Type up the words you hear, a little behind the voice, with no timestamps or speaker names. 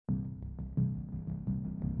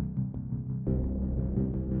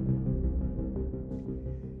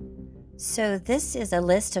So, this is a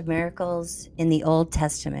list of miracles in the Old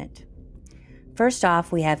Testament. First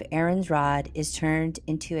off, we have Aaron's rod is turned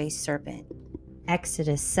into a serpent.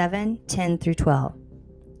 Exodus 7:10 through 12.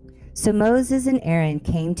 So Moses and Aaron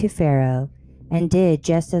came to Pharaoh and did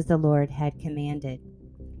just as the Lord had commanded.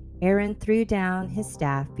 Aaron threw down his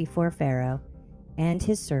staff before Pharaoh and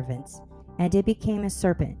his servants, and it became a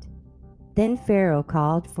serpent. Then Pharaoh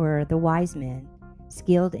called for the wise men,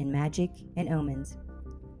 skilled in magic and omens,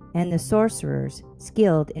 and the sorcerers,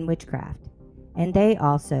 skilled in witchcraft. And they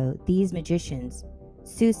also, these magicians,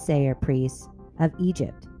 soothsayer priests of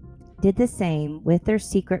Egypt, did the same with their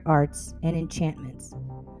secret arts and enchantments.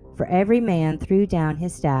 For every man threw down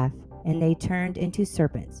his staff, and they turned into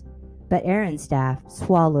serpents, but Aaron's staff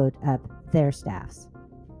swallowed up their staffs.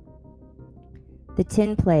 The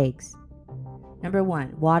 10 plagues. Number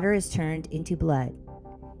 1, water is turned into blood.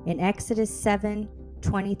 In Exodus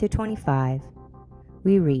 7:20 through 25,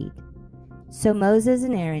 we read, So Moses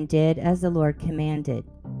and Aaron did as the Lord commanded.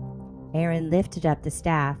 Aaron lifted up the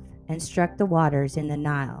staff and struck the waters in the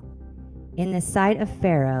Nile, in the sight of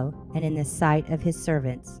Pharaoh and in the sight of his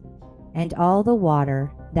servants, and all the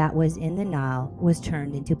water that was in the Nile was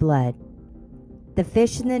turned into blood. The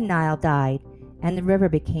fish in the Nile died, and the river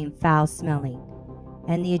became foul-smelling,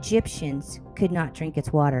 and the Egyptians could not drink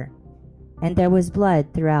its water. And there was blood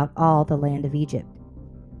throughout all the land of Egypt.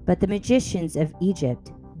 But the magicians of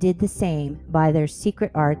Egypt did the same by their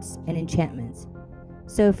secret arts and enchantments.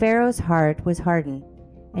 So Pharaoh's heart was hardened,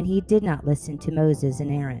 and he did not listen to Moses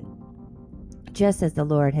and Aaron, just as the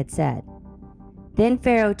Lord had said. Then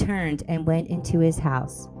Pharaoh turned and went into his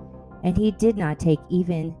house, and he did not take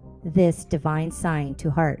even this divine sign to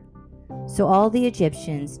heart. So all the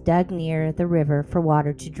Egyptians dug near the river for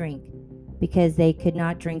water to drink, because they could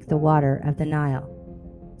not drink the water of the Nile.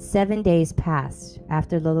 7 days passed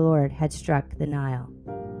after the Lord had struck the Nile.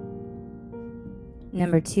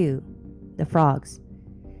 Number 2, the frogs.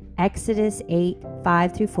 Exodus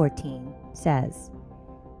 8:5 through 14 says,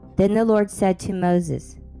 Then the Lord said to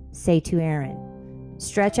Moses, Say to Aaron,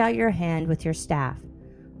 Stretch out your hand with your staff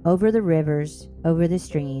over the rivers, over the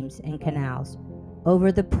streams and canals,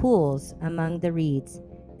 over the pools among the reeds,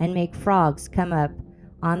 and make frogs come up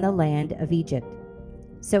on the land of Egypt.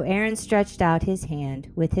 So Aaron stretched out his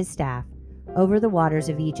hand with his staff over the waters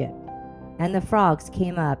of Egypt, and the frogs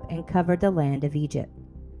came up and covered the land of Egypt.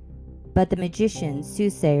 But the magicians,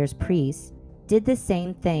 soothsayers, priests, did the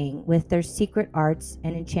same thing with their secret arts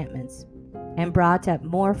and enchantments, and brought up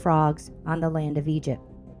more frogs on the land of Egypt.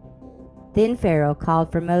 Then Pharaoh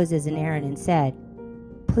called for Moses and Aaron and said,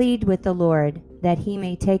 Plead with the Lord that he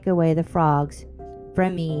may take away the frogs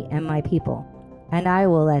from me and my people, and I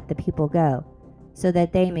will let the people go, so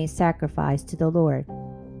that they may sacrifice to the Lord.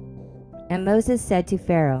 And Moses said to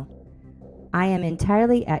Pharaoh, I am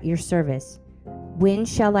entirely at your service. When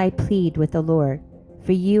shall I plead with the Lord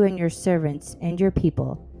for you and your servants and your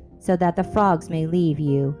people, so that the frogs may leave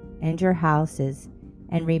you and your houses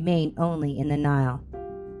and remain only in the Nile?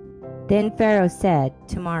 Then Pharaoh said,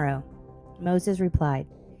 Tomorrow. Moses replied,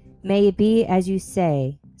 May it be as you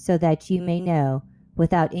say, so that you may know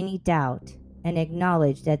without any doubt and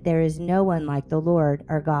acknowledge that there is no one like the Lord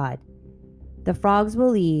our God. The frogs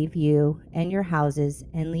will leave you and your houses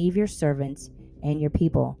and leave your servants and your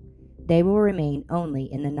people. They will remain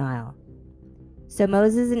only in the Nile. So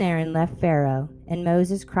Moses and Aaron left Pharaoh, and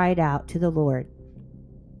Moses cried out to the Lord,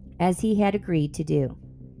 as he had agreed to do,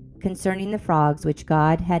 concerning the frogs which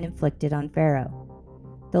God had inflicted on Pharaoh.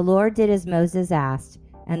 The Lord did as Moses asked,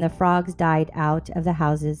 and the frogs died out of the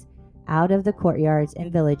houses, out of the courtyards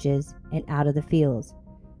and villages, and out of the fields.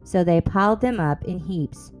 So they piled them up in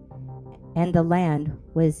heaps, and the land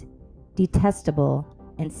was detestable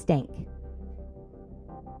and stank.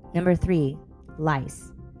 Number 3,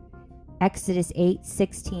 lice. Exodus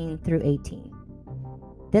 8:16 through 18.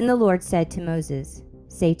 Then the Lord said to Moses,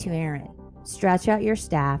 Say to Aaron, Stretch out your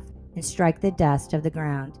staff and strike the dust of the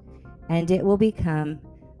ground, and it will become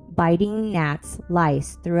biting gnats,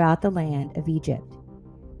 lice throughout the land of Egypt.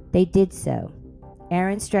 They did so.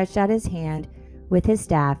 Aaron stretched out his hand with his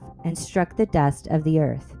staff and struck the dust of the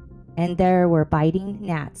earth, and there were biting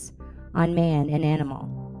gnats on man and animal.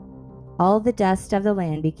 All the dust of the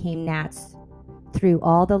land became gnats through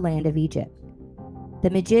all the land of Egypt. The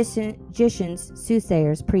magicians,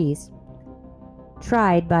 soothsayers, priests,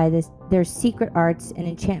 tried by their secret arts and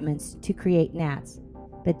enchantments to create gnats,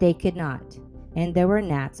 but they could not, and there were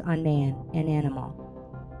gnats on man and animal.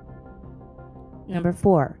 Number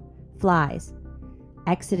 4, flies.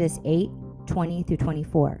 Exodus 8:20 through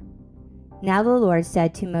 24. Now the Lord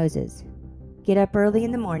said to Moses, Get up early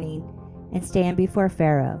in the morning and stand before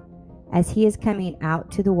Pharaoh, as he is coming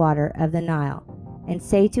out to the water of the Nile, and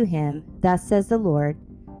say to him, Thus says the Lord,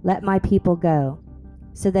 Let my people go,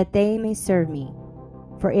 so that they may serve me.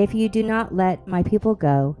 For if you do not let my people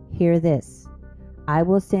go, hear this. I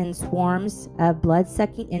will send swarms of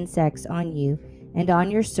blood-sucking insects on you, and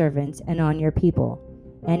on your servants, and on your people,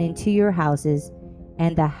 and into your houses,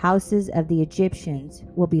 and the houses of the Egyptians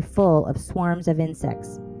will be full of swarms of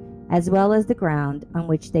insects, as well as the ground on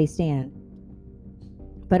which they stand.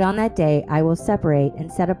 But on that day I will separate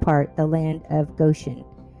and set apart the land of Goshen,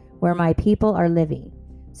 where my people are living,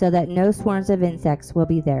 so that no swarms of insects will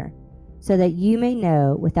be there, so that you may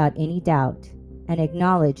know without any doubt, and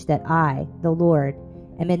acknowledge that I, the Lord,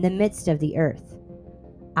 am in the midst of the earth.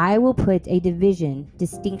 I will put a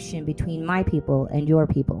distinction between my people and your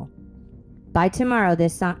people. By tomorrow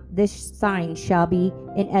this sign shall be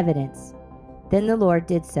in evidence. Then the Lord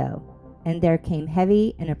did so, and there came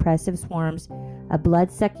heavy and oppressive swarms of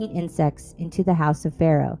blood-sucking insects into the house of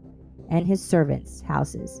Pharaoh and his servants'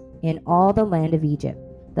 houses in all the land of Egypt.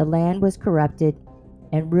 The land was corrupted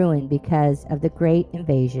and ruined because of the great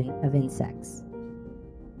invasion of insects.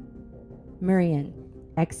 Miriam,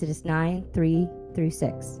 Exodus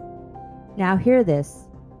 9:3-6. Now hear this.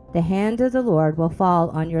 The hand of the Lord will fall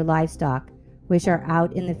on your livestock, which are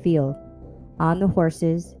out in the field, on the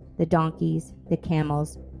horses, the donkeys, the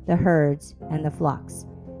camels, the herds, and the flocks.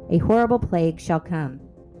 A horrible plague shall come.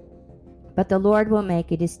 But the Lord will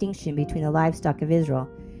make a distinction between the livestock of Israel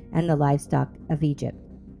and the livestock of Egypt,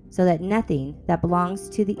 so that nothing that belongs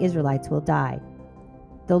to the Israelites will die.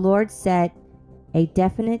 The Lord set a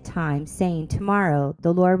definite time, saying, Tomorrow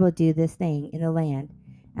the Lord will do this thing in the land.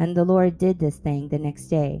 And the Lord did this thing the next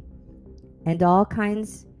day. And all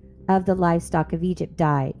kinds of the livestock of Egypt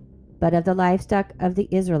died, but of the livestock of the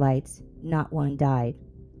Israelites not one died.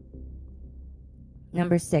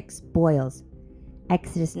 Number 6, boils.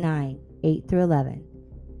 Exodus 9:8-11.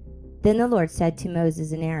 Then the Lord said to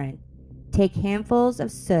Moses and Aaron, Take handfuls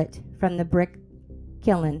of soot from the brick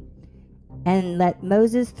kiln, and let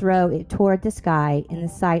Moses throw it toward the sky in the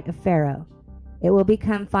sight of Pharaoh. It will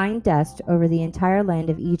become fine dust over the entire land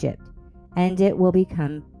of Egypt, and it will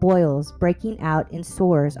become boils breaking out in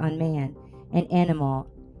sores on man and animal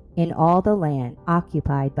in all the land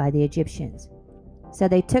occupied by the Egyptians. So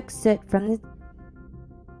they took soot from the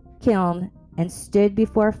kiln and stood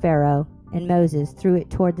before Pharaoh, and Moses threw it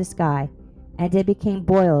toward the sky, and it became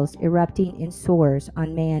boils erupting in sores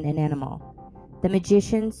on man and animal. The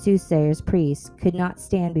magicians, soothsayers, priests could not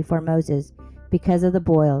stand before Moses because of the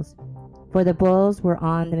boils, for the boils were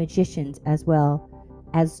on the magicians as well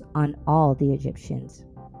as on all the Egyptians.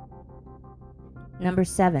 Number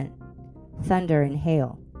 7, thunder and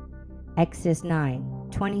hail. Exodus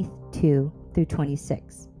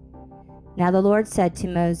 9:22-26. Now the Lord said to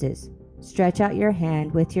Moses, Stretch out your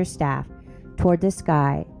hand with your staff toward the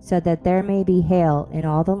sky, so that there may be hail in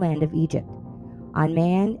all the land of Egypt, on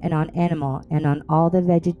man and on animal and on all the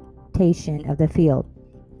vegetation of the field,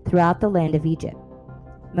 throughout the land of Egypt.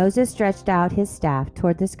 Moses stretched out his staff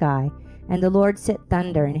toward the sky, and the Lord sent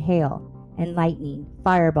thunder and hail and lightning.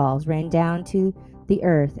 Fireballs ran down to the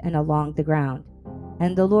earth and along the ground.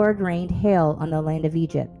 And the Lord rained hail on the land of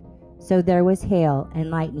Egypt. So there was hail and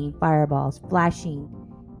lightning, fireballs flashing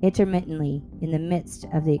intermittently in the midst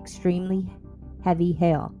of the extremely heavy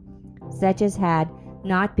hail, such as had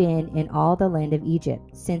not been in all the land of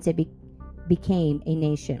Egypt since it became a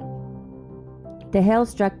nation. The hail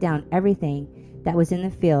struck down everything that was in the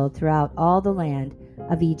field throughout all the land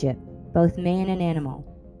of Egypt, both man and animal.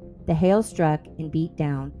 The hail struck and beat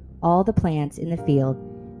down all the plants in the field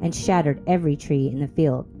and shattered every tree in the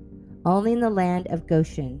field. Only in the land of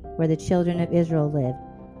Goshen, where the children of Israel lived,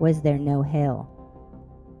 was there no hail.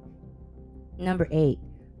 Number 8,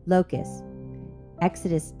 locusts.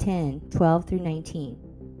 Exodus 10:12-19.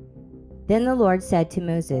 Then the Lord said to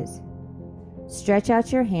Moses, Stretch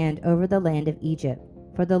out your hand over the land of Egypt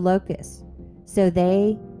for the locusts, so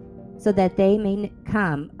that they may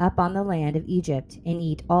come up on the land of Egypt and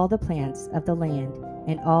eat all the plants of the land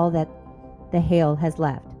and all that the hail has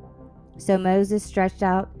left. So Moses stretched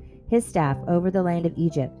out his staff over the land of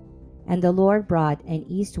Egypt, and the Lord brought an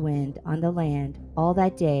east wind on the land all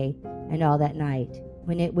that day and all that night.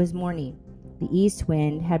 When it was morning, the east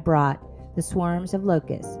wind had brought the swarms of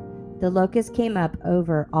locusts. The locusts came up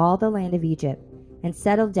over all the land of Egypt and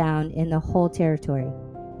settled down in the whole territory,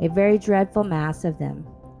 a very dreadful mass of them.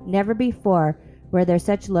 Never before were there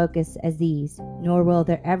such locusts as these, nor will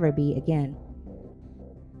there ever be again.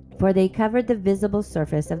 For they covered the visible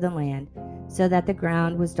surface of the land, so that the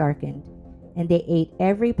ground was darkened, and they ate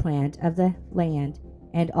every plant of the land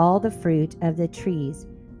and all the fruit of the trees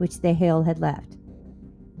which the hail had left.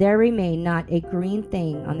 There remained not a green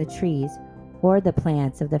thing on the trees or the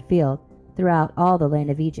plants of the field throughout all the land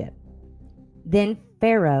of Egypt. Then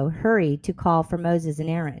Pharaoh hurried to call for Moses and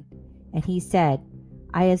Aaron, and he said,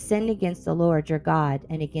 I have sinned against the Lord your God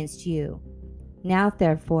and against you. Now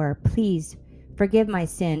therefore, please forgive my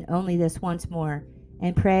sin only this once more,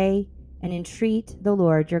 and pray and entreat the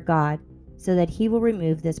Lord your God, so that he will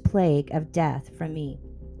remove this plague of death from me.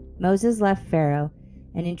 Moses left Pharaoh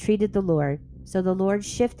and entreated the Lord. So the Lord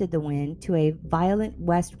shifted the wind to a violent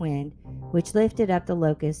west wind, which lifted up the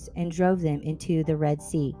locusts and drove them into the Red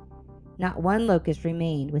Sea. Not one locust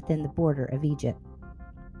remained within the border of Egypt.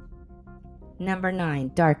 Number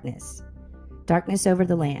 9, darkness. Darkness over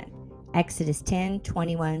the land. Exodus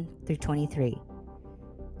 10:21 through 23.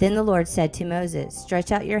 Then the Lord said to Moses,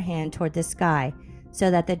 Stretch out your hand toward the sky,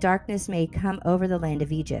 so that the darkness may come over the land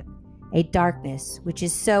of Egypt, a darkness which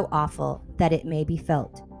is so awful that it may be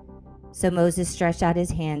felt. So Moses stretched out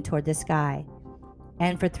his hand toward the sky,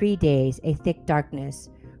 and for 3 days a thick darkness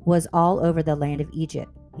was all over the land of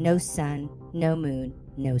Egypt, no sun, no moon,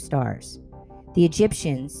 no stars. The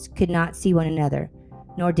Egyptians could not see one another,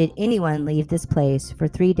 nor did anyone leave this place for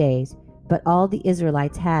 3 days, but all the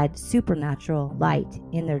Israelites had supernatural light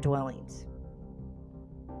in their dwellings.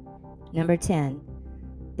 Number 10,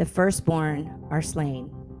 the firstborn are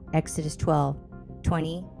slain. Exodus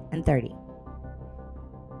 12:20 and 30.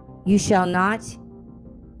 You shall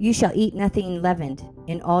eat nothing leavened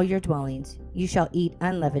in all your dwellings. You shall eat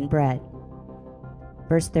unleavened bread.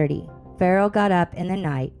 Verse 30. Pharaoh got up in the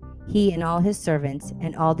night, he and all his servants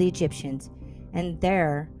and all the Egyptians, and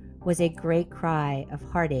there was a great cry of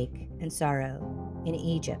heartache and sorrow in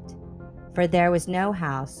Egypt, for there was no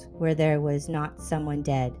house where there was not someone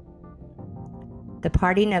dead. The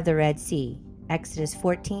parting of the Red Sea. Exodus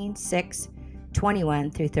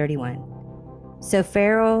 14:6-21 through 31. So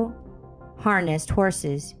Pharaoh harnessed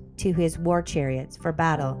horses to his war chariots for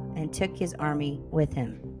battle and took his army with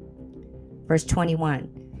him. Verse 21.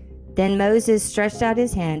 Then Moses stretched out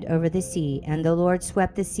his hand over the sea, and the Lord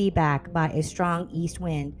swept the sea back by a strong east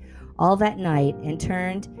wind all that night and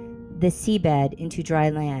turned the seabed into dry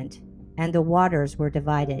land, and the waters were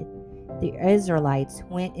divided. The Israelites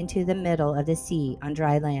went into the middle of the sea on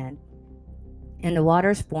dry land, and the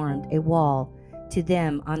waters formed a wall to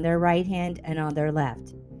them on their right hand and on their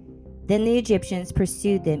left. Then the Egyptians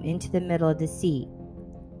pursued them into the middle of the sea,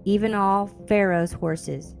 even all Pharaoh's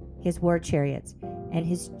horses, his war chariots, and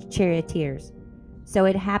his charioteers. So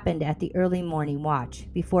it happened at the early morning watch,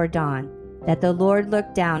 before dawn, that the Lord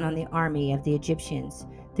looked down on the army of the Egyptians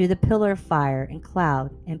through the pillar of fire and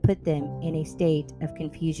cloud and put them in a state of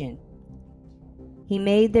confusion. He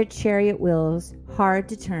made their chariot wheels hard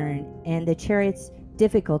to turn and the chariots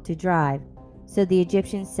difficult to drive. So the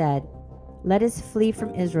Egyptians said, Let us flee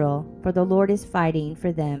from Israel, for the Lord is fighting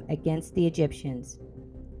for them against the Egyptians.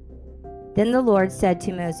 Then the Lord said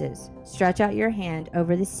to Moses, Stretch out your hand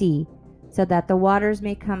over the sea, so that the waters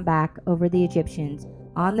may come back over the Egyptians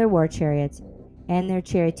on their war chariots and their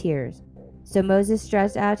charioteers. So Moses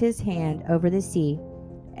stretched out his hand over the sea,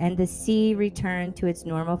 and the sea returned to its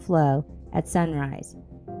normal flow at sunrise,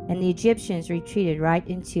 and the Egyptians retreated right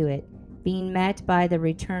into it, being met by the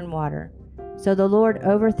return water. So the Lord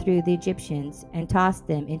overthrew the Egyptians and tossed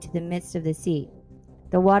them into the midst of the sea.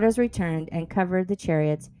 The waters returned and covered the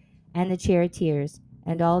chariots and the charioteers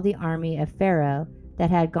and all the army of Pharaoh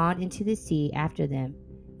that had gone into the sea after them.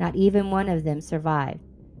 Not even one of them survived.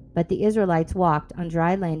 But the Israelites walked on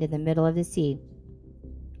dry land in the middle of the sea,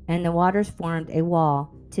 and the waters formed a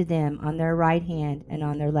wall to them on their right hand and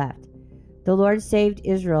on their left. The Lord saved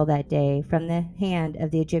Israel that day from the hand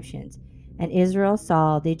of the Egyptians, and Israel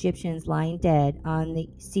saw the Egyptians lying dead on the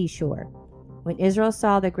seashore. When Israel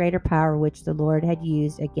saw the greater power which the Lord had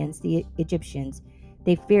used against the Egyptians,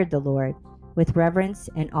 they feared the Lord with reverence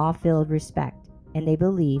and awe-filled respect, and they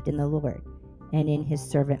believed in the Lord and in his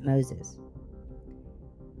servant Moses.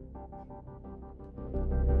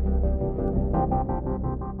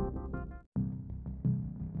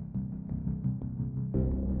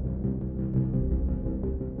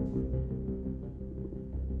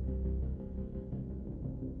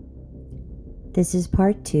 This is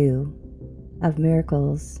part 2 of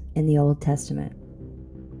miracles in the Old Testament.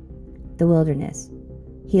 The wilderness,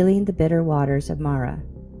 healing the bitter waters of Marah,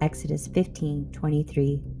 Exodus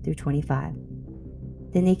 15:23 through 25.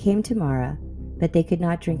 Then they came to Marah, but they could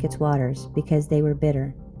not drink its waters, because they were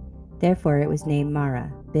bitter. Therefore it was named Marah,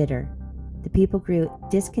 bitter. The people grew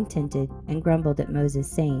discontented and grumbled at Moses,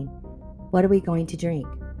 saying, What are we going to drink?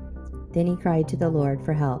 Then he cried to the Lord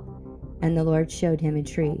for help, and the Lord showed him a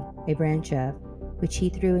tree, a branch of which he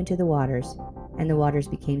threw into the waters, and the waters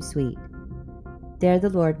became sweet. There the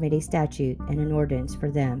Lord made a statute and an ordinance for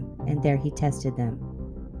them, and there he tested them.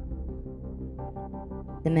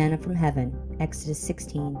 The manna from heaven, Exodus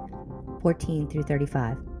 16:14 through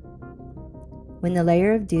 35. When the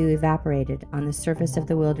layer of dew evaporated on the surface of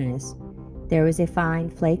the wilderness, there was a fine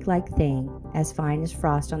flake-like thing, as fine as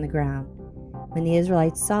frost on the ground. When the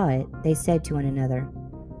Israelites saw it, they said to one another,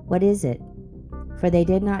 "What is it?" For they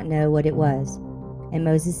did not know what it was. And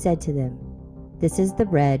Moses said to them, "This is the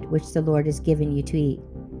bread which the Lord has given you to eat.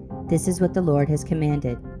 This is what the Lord has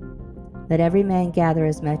commanded. Let every man gather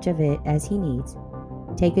as much of it as he needs.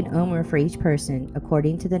 Take an omer for each person,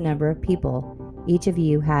 according to the number of people each of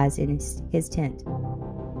you has in his tent."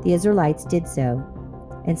 The Israelites did so,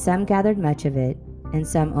 and some gathered much of it, and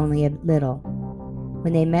some only a little.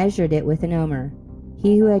 When they measured it with an omer,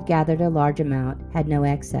 he who had gathered a large amount had no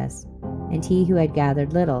excess, and he who had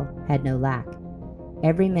gathered little had no lack.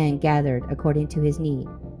 Every man gathered according to his need,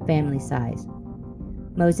 family size.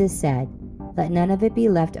 Moses said, "Let none of it be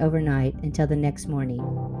left overnight until the next morning."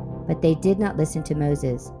 But they did not listen to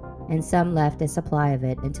Moses, and some left a supply of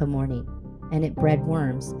it until morning, and it bred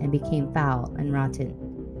worms and became foul and rotten.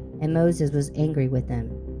 And Moses was angry with them.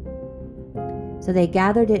 So they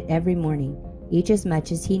gathered it every morning, each as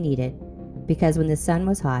much as he needed, because when the sun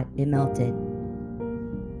was hot, it melted.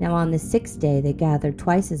 Now on the 6th day they gathered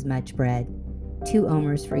twice as much bread, 2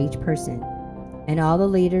 omers for each person. And all the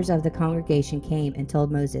leaders of the congregation came and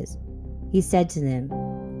told Moses. He said to them,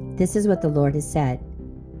 "This is what the Lord has said.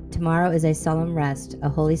 Tomorrow is a solemn rest, a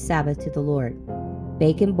holy Sabbath to the Lord.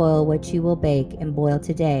 Bake and boil what you will bake and boil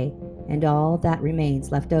today, and all that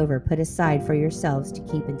remains left over put aside for yourselves to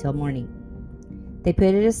keep until morning." They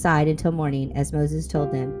put it aside until morning, as Moses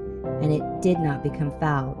told them, and it did not become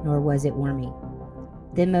foul, nor was it wormy.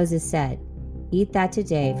 Then Moses said, "Eat that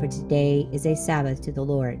today, for today is a Sabbath to the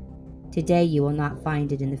Lord. Today you will not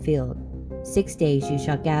find it in the field. 6 days you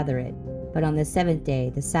shall gather it, but on the 7th day,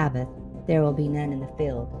 the Sabbath, there will be none in the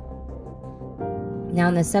field." Now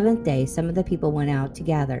on the 7th day some of the people went out to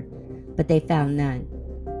gather, but they found none.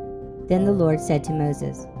 Then the Lord said to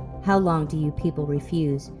Moses, "How long do you people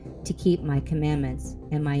refuse to keep my commandments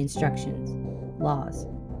and my instructions, laws?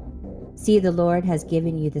 See, the Lord has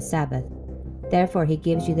given you the Sabbath. Therefore he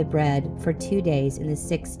gives you the bread for 2 days in the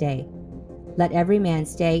 6th day. Let every man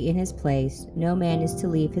stay in his place. No man is to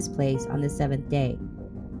leave his place on the 7th day."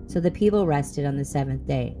 So the people rested on the 7th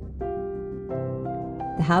day.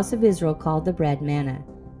 The house of Israel called the bread manna.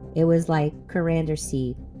 It was like coriander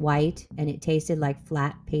seed, white, and it tasted like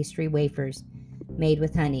flat pastry wafers made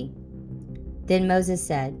with honey. Then Moses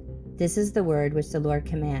said, "This is the word which the Lord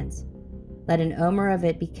commands. Let an omer of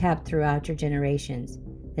it be kept throughout your generations,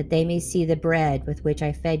 that they may see the bread with which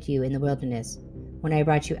I fed you in the wilderness, when I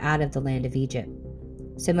brought you out of the land of Egypt."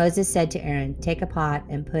 So Moses said to Aaron, "Take a pot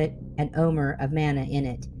and put an omer of manna in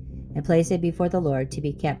it, and place it before the Lord to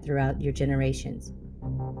be kept throughout your generations."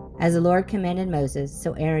 As the Lord commanded Moses,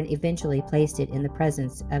 so Aaron eventually placed it in the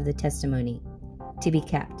presence of the testimony, to be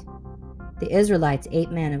kept. The Israelites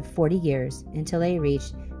ate manna 40 years, until they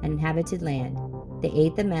reached an inhabited land. They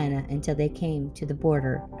ate the manna until they came to the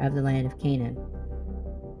border of the land of Canaan.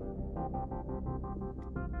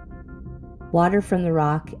 Water from the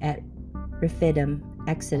rock at Rephidim,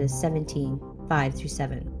 Exodus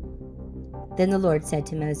 17:5-7. Then the Lord said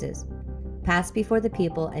to Moses, "Pass before the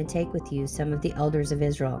people and take with you some of the elders of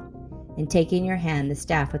Israel, and take in your hand the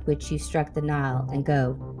staff with which you struck the Nile, and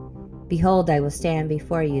go. Behold, I will stand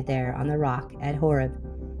before you there on the rock at Horeb.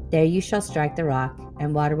 There you shall strike the rock,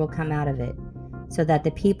 and water will come out of it, so that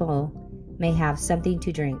the people may have something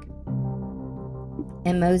to drink."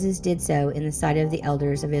 And Moses did so in the sight of the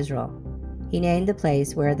elders of Israel. He named the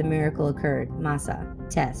place where the miracle occurred Massah,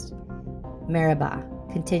 test, Meribah,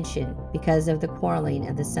 contention, because of the quarreling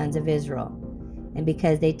of the sons of Israel, and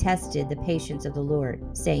because they tested the patience of the Lord,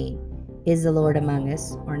 saying, "Is the Lord among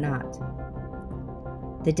us or not?"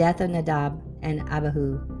 The death of Nadab and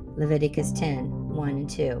Abihu, Leviticus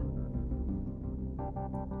 10:1-2.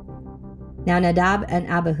 Now Nadab and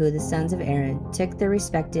Abihu, the sons of Aaron, took their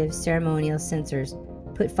respective ceremonial censers,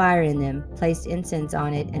 put fire in them, placed incense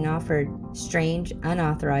on it, and offered strange,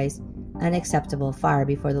 unauthorized, unacceptable fire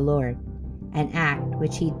before the Lord, an act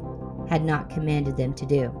which he had not commanded them to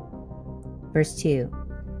do. Verse 2.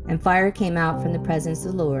 And fire came out from the presence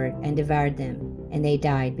of the Lord and devoured them, and they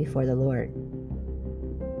died before the Lord.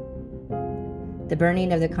 The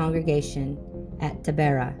burning of the congregation at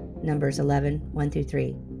Taberah, Numbers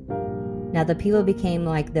 11:1-3. Now the people became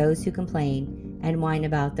like those who complain and whine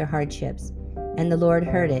about their hardships, and the Lord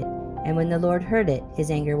heard it, and when the Lord heard it,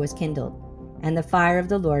 his anger was kindled, and the fire of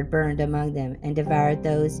the Lord burned among them and devoured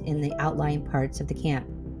those in the outlying parts of the camp.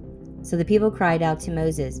 So the people cried out to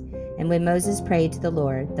Moses, and when Moses prayed to the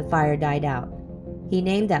Lord, the fire died out. He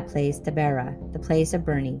named that place Taberah, the place of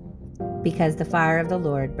burning, because the fire of the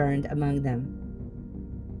Lord burned among them.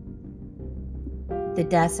 The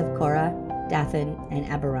deaths of Korah, Dathan, and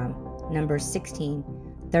Abiram, Numbers 16,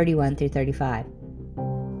 31 through 35.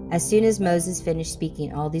 As soon as Moses finished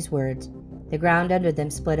speaking all these words, the ground under them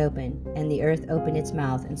split open, and the earth opened its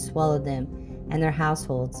mouth and swallowed them and their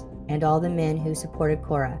households, and all the men who supported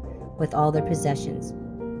Korah, with all their possessions.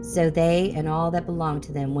 So they and all that belonged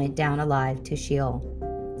to them went down alive to Sheol.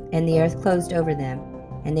 And the earth closed over them,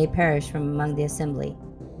 and they perished from among the assembly.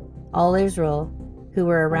 All Israel who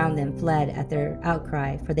were around them fled at their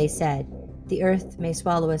outcry, for they said, "The earth may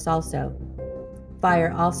swallow us also."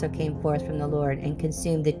 Fire also came forth from the Lord and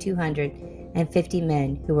consumed the 250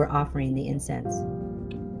 men who were offering the incense.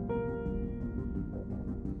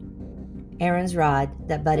 Aaron's rod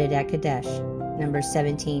that budded at Kadesh, Numbers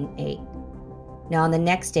 17:8. Now on the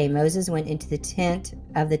next day Moses went into the tent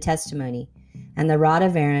of the testimony, and the rod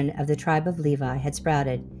of Aaron of the tribe of Levi had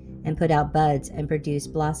sprouted, and put out buds, and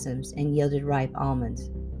produced blossoms, and yielded ripe almonds.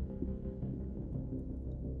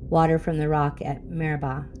 Water from the rock at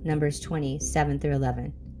Meribah, Numbers 20:7 through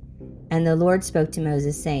 11. And the Lord spoke to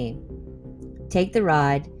Moses, saying, "Take the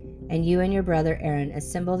rod, and you and your brother Aaron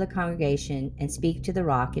assemble the congregation, and speak to the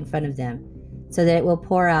rock in front of them, so that it will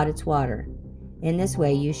pour out its water. In this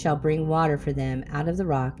way you shall bring water for them out of the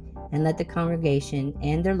rock, and let the congregation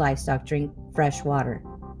and their livestock drink fresh water."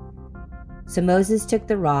 So Moses took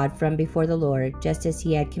the rod from before the Lord, just as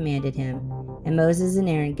he had commanded him, and Moses and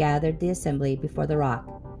Aaron gathered the assembly before the rock.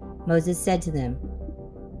 Moses said to them,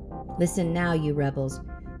 "Listen now, you rebels.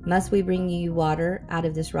 Must we bring you water out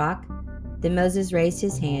of this rock?" Then Moses raised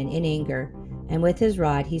his hand in anger, and with his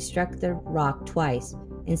rod he struck the rock twice,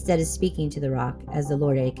 instead of speaking to the rock, as the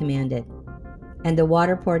Lord had commanded. And the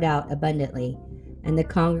water poured out abundantly, and the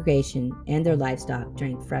congregation and their livestock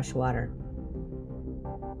drank fresh water.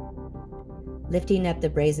 Lifting up the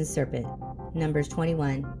brazen serpent, Numbers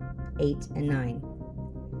 21:8 and 9.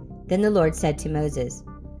 Then the Lord said to Moses,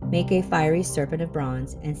 "Make a fiery serpent of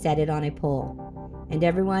bronze, and set it on a pole, and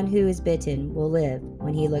everyone who is bitten will live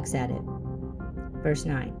when he looks at it." Verse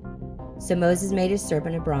 9. So Moses made a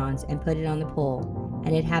serpent of bronze, and put it on the pole,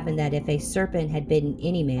 and it happened that if a serpent had bitten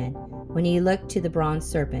any man, when he looked to the bronze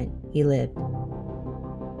serpent, he lived.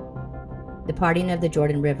 The parting of the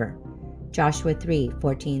Jordan River, Joshua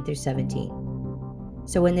 3:14 through 17.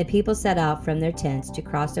 So when the people set out from their tents to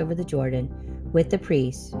cross over the Jordan, with the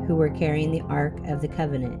priests who were carrying the ark of the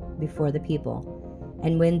covenant before the people,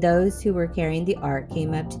 and when those who were carrying the ark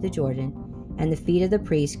came up to the Jordan, and the feet of the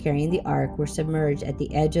priests carrying the ark were submerged at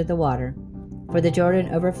the edge of the water, for the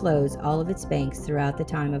Jordan overflows all of its banks throughout the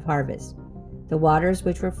time of harvest, the waters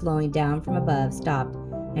which were flowing down from above stopped,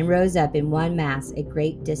 and rose up in one mass a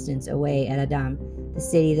great distance away at Adam, the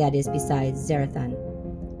city that is beside Zarethan.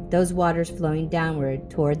 Those waters flowing downward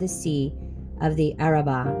toward the sea of the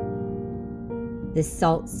Arabah, the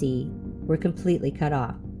salt sea, were completely cut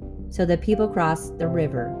off. So the people crossed the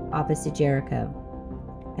river opposite Jericho.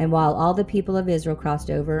 And while all the people of Israel crossed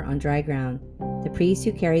over on dry ground, the priests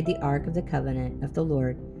who carried the ark of the covenant of the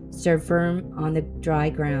Lord stood firm on the dry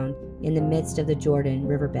ground in the midst of the Jordan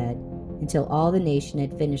riverbed, until all the nation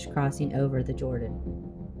had finished crossing over the Jordan.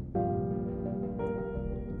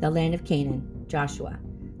 The land of Canaan, Joshua.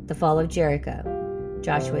 The fall of Jericho,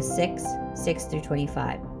 Joshua 6 through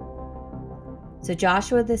 25. So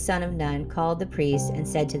Joshua the son of Nun called the priests and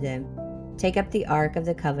said to them, "Take up the ark of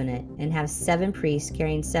the covenant, and have 7 priests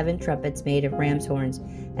carrying 7 trumpets made of ram's horns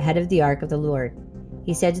ahead of the ark of the Lord."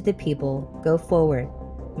 He said to the people, "Go forward,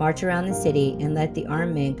 march around the city, and let the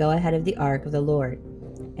armed men go ahead of the ark of the Lord."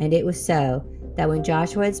 And it was so, that when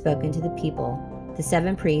Joshua had spoken to the people, the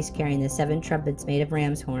 7 priests carrying the 7 trumpets made of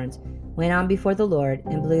ram's horns went on before the Lord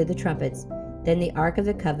and blew the trumpets. Then the ark of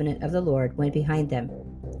the covenant of the Lord went behind them.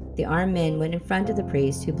 The armed men went in front of the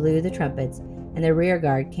priests who blew the trumpets, and the rear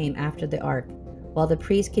guard came after the ark, while the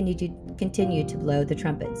priests continued to blow the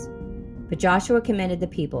trumpets. But Joshua commanded the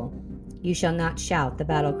people, "You shall not shout the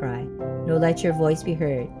battle cry, nor let your voice be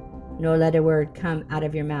heard, nor let a word come out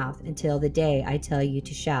of your mouth until the day I tell you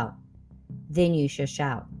to shout. Then you shall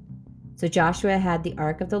shout." So Joshua had the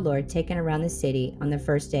ark of the Lord taken around the city on the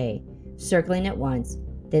first day, circling it once.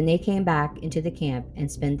 Then they came back into the camp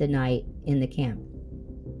and spent the night in the camp.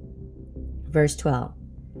 Verse 12.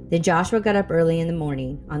 Then Joshua got up early in the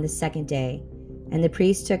morning on the second day, and the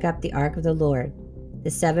priests took up the ark of the Lord, the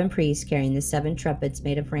 7 priests carrying the 7 trumpets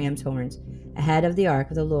made of ram's horns ahead of the ark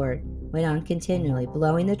of the Lord went on continually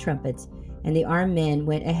blowing the trumpets, and the armed men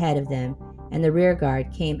went ahead of them, and the rear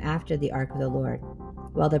guard came after the ark of the Lord.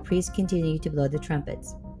 while the priests continued to blow the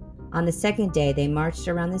trumpets. On the second day they marched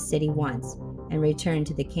around the city once and returned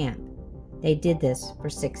to the camp. They did this for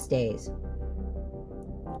 6 days.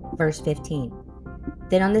 Verse 15.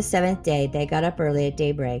 Then on the 7th day they got up early at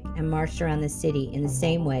daybreak and marched around the city in the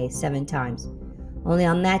same way 7 times. Only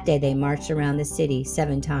on that day they marched around the city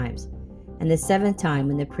 7 times. And the 7th time,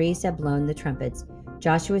 when the priests had blown the trumpets,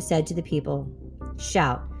 Joshua said to the people,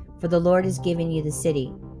 "Shout, for the Lord is giving you the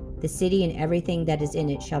city. The city and everything that is in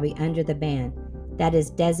it shall be under the ban, that is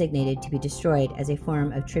designated to be destroyed as a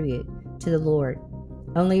form of tribute to the Lord.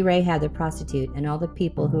 Only Rahab the prostitute and all the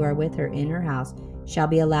people who are with her in her house shall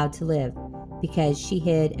be allowed to live, because she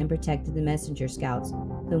hid and protected the messenger scouts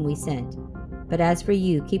whom we sent. But as for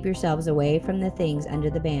you, keep yourselves away from the things under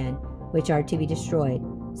the ban, which are to be destroyed,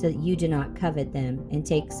 so that you do not covet them and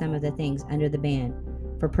take some of the things under the ban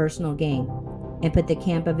for personal gain, and put the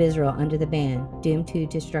camp of Israel under the ban, doomed to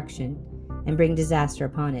destruction, and bring disaster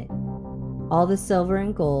upon it. All the silver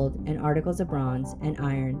and gold and articles of bronze and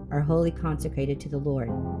iron are wholly consecrated to the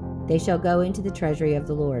Lord. They shall go into the treasury of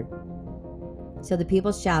the Lord." So the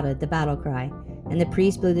people shouted the battle cry, and the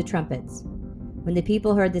priests blew the trumpets. When the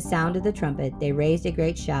people heard the sound of the trumpet, they raised a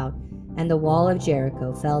great shout, and the wall of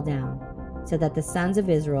Jericho fell down, so that the sons of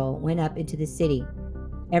Israel went up into the city,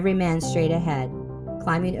 every man straight ahead,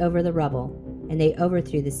 climbing over the rubble, and they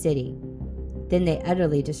overthrew the city. Then they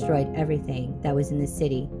utterly destroyed everything that was in the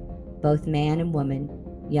city, both man and woman,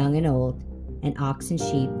 young and old, and ox and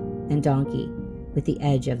sheep and donkey, with the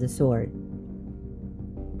edge of the sword.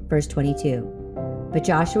 Verse 22. But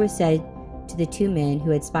Joshua said to the 2 men who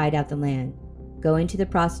had spied out the land, "Go into the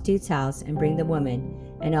prostitute's house and bring the woman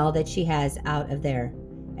and all that she has out of there,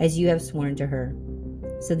 as you have sworn to her."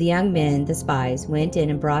 So the young men, the spies, went in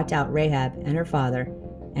and brought out Rahab and her father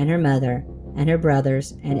and her mother and her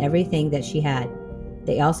brothers and everything that she had.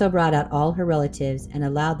 They also brought out all her relatives and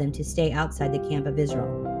allowed them to stay outside the camp of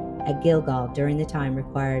Israel at Gilgal during the time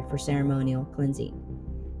required for ceremonial cleansing.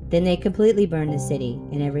 Then they completely burned the city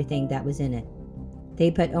and everything that was in it. They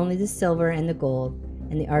put only the silver and the gold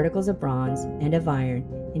and the articles of bronze and of iron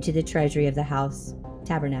into the treasury of the house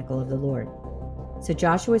tabernacle of the Lord. So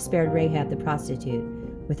Joshua spared Rahab the prostitute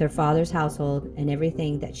with her father's household and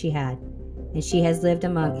everything that she had, and she has lived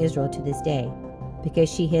among Israel to this day, because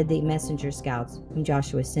she hid the messenger scouts whom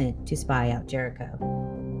Joshua sent to spy out Jericho.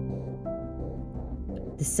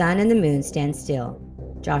 The sun and the moon stand still.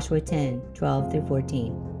 Joshua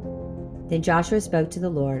 10:12-14. Then Joshua spoke to the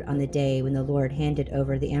Lord on the day when the Lord handed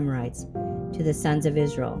over the Amorites to the sons of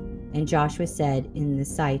Israel. And Joshua said in the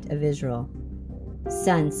sight of Israel,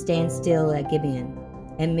 "Sun, stand still at Gibeon,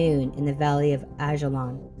 and moon in the valley of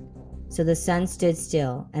Ajalon." So the sun stood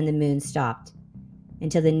still, and the moon stopped,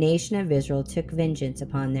 until the nation of Israel took vengeance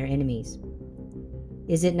upon their enemies.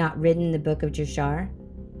 Is it not written in the book of Jashar?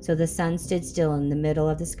 So the sun stood still in the middle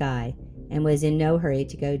of the sky, and was in no hurry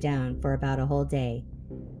to go down for about a whole day.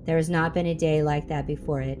 There has not been a day like that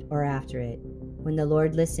before it or after it, when the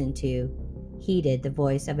Lord heeded the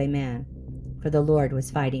voice of a man, for the Lord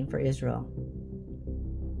was fighting for Israel.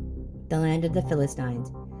 The land of the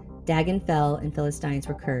Philistines. Dagon fell, and Philistines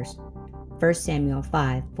were cursed. 1 Samuel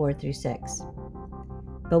 5:4-6.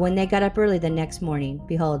 But when they got up early the next morning,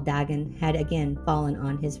 behold, Dagon had again fallen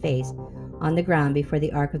on his face on the ground before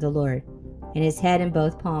the ark of the Lord, and his head and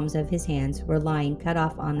both palms of his hands were lying cut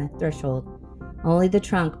off on the threshold. Only the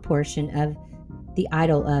trunk portion of the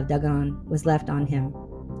idol of Dagon was left on him.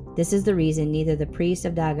 This is the reason neither the priests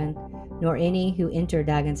of Dagon nor any who enter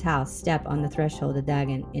Dagon's house step on the threshold of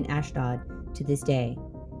Dagon in Ashdod to this day.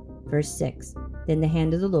 Verse 6. Then the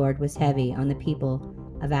hand of the Lord was heavy on the people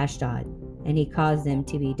of Ashdod, and he caused them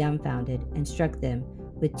to be dumbfounded and struck them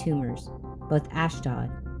with tumors, both Ashdod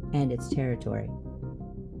and its territory.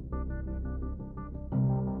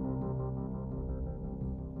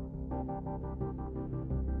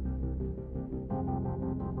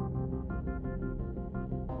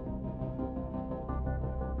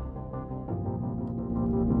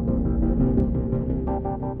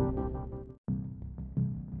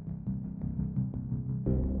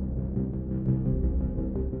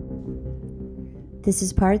 This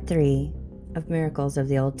is part 3 of Miracles of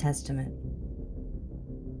the Old Testament.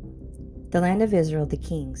 The land of Israel, the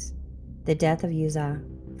kings, the death of Uzzah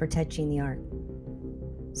for touching the ark.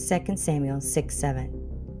 2 Samuel 6:7.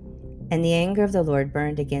 And the anger of the Lord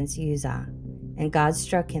burned against Uzzah, and God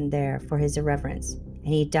struck him there for his irreverence,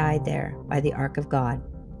 and he died there by the ark of God.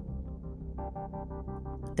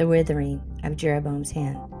 The withering of Jeroboam's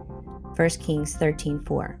hand. 1 Kings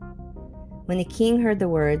 13:4. When the king heard the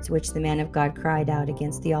words which the man of God cried out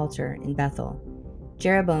against the altar in Bethel,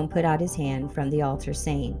 Jeroboam put out his hand from the altar,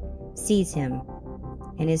 saying, "Seize him."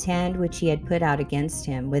 and his hand which he had put out against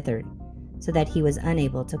him withered, so that he was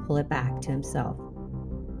unable to pull it back to himself.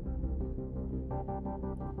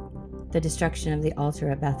 The destruction of the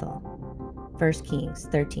altar at Bethel. 1 Kings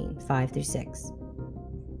 13, 5-6.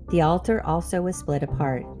 The altar also was split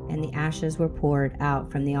apart, and the ashes were poured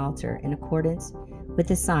out from the altar in accordance with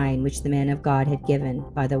the sign which the man of God had given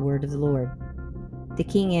by the word of the Lord. The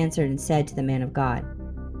king answered and said to the man of God,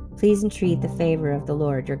 "Please entreat the favor of the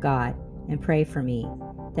Lord your God, and pray for me,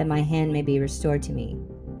 that my hand may be restored to me."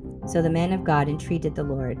 So the man of God entreated the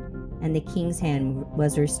Lord, and the king's hand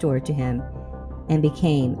was restored to him, and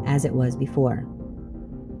became as it was before.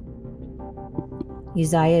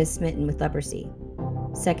 Uzziah is smitten with leprosy.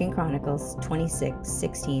 2 Chronicles 26,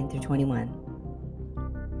 16-21.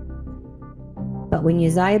 But when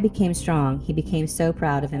Uzziah became strong, he became so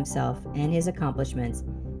proud of himself and his accomplishments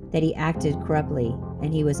that he acted corruptly,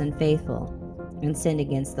 and he was unfaithful, and sinned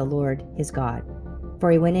against the Lord his God.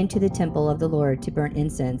 For he went into the temple of the Lord to burn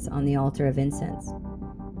incense on the altar of incense.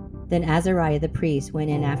 Then Azariah the priest went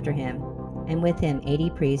in after him, and with him 80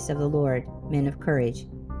 priests of the Lord, men of courage.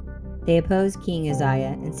 They opposed King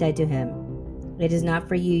Uzziah and said to him, "It is not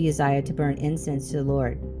for you, Uzziah, to burn incense to the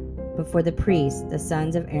Lord, but for the priests, the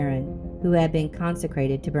sons of Aaron, who have been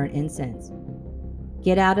consecrated to burn incense.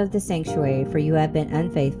 Get out of the sanctuary, for you have been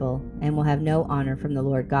unfaithful, and will have no honor from the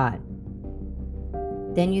Lord God."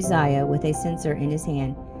 Then Uzziah, with a censer in his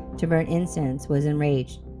hand to burn incense, was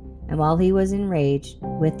enraged. And while he was enraged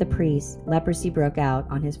with the priests, leprosy broke out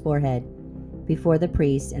on his forehead before the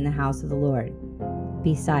priests in the house of the Lord,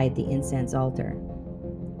 beside the incense altar.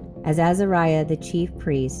 As Azariah the chief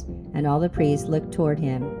priest and all the priests looked toward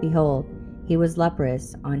him, behold, he was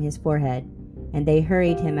leprous on his forehead, and they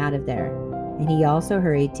hurried him out of there, and he also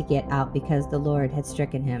hurried to get out because the Lord had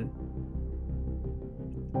stricken him.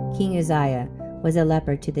 King Uzziah was a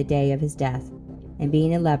leper to the day of his death, and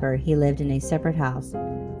being a leper, he lived in a separate house,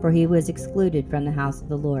 for he was excluded from the house of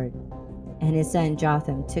the Lord. And his son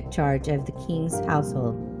Jotham took charge of the king's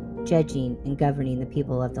household, judging and governing the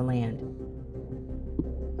people of the land.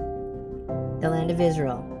 The land of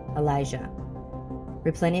Israel, Elijah.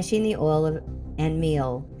 Replenishing the oil and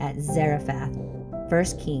meal at Zarephath.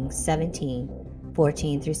 1 Kings 17,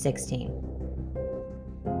 14-16.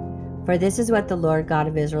 For this is what the Lord God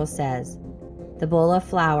of Israel says: "The bowl of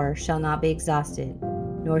flour shall not be exhausted,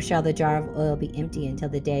 nor shall the jar of oil be empty until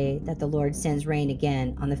the day that the Lord sends rain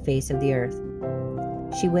again on the face of the earth."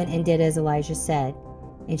 She went and did as Elijah said,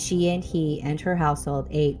 and she and he and her household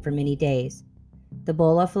ate for many days. The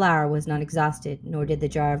bowl of flour was not exhausted, nor did the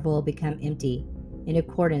jar of oil become empty, in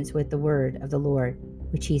accordance with the word of the Lord,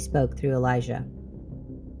 which he spoke through Elijah.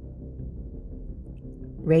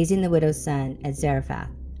 Raising the widow's son at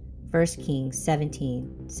Zarephath. 1 Kings 17,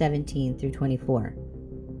 17-24.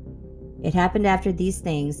 It happened after these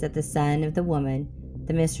things that the son of the woman,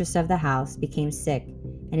 the mistress of the house, became sick,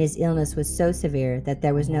 and his illness was so severe that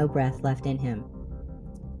there was no breath left in him.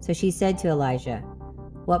 So she said to Elijah,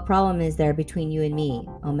 "What problem is there between you and me,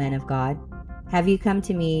 O man of God? Have you come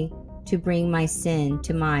to me to bring my sin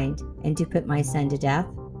to mind and to put my son to death?"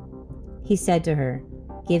 He said to her,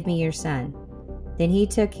 "Give me your son." Then he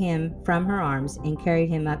took him from her arms and carried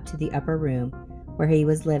him up to the upper room where he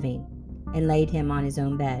was living, and laid him on his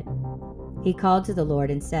own bed. He called to the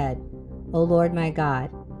Lord and said, "O Lord my God,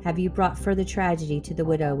 have you brought further tragedy to the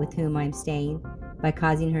widow with whom I am staying by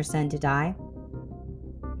causing her son to die?"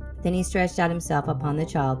 Then he stretched out himself upon the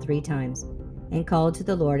child 3 times and called to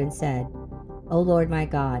the Lord and said, "O Lord my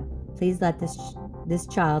God, please let this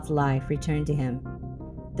child's life return to him."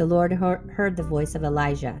 The Lord heard the voice of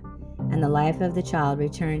Elijah, and the life of the child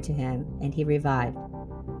returned to him, and he revived.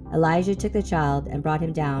 Elijah took the child and brought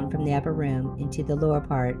him down from the upper room into the lower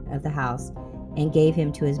part of the house and gave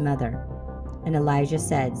him to his mother. And Elijah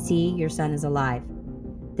said, "See, your son is alive."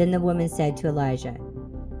 Then the woman said to Elijah,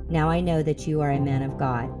 "Now I know that you are a man of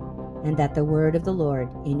God, and that the word of the Lord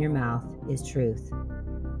in your mouth is truth."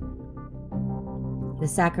 The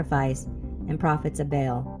sacrifice and prophets of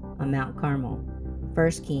Baal on Mount Carmel.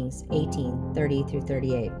 1 Kings 18,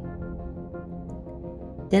 30-38.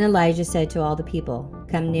 Then Elijah said to all the people,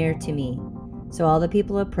 "Come near to me." So all the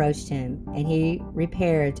people approached him, and he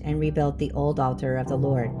repaired and rebuilt the old altar of the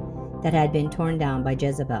Lord that had been torn down by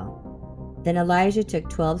Jezebel. Then Elijah took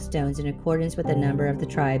 12 stones in accordance with the number of the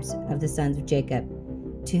tribes of the sons of Jacob,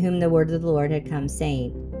 to whom the word of the Lord had come,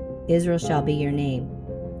 saying, "Israel shall be your name."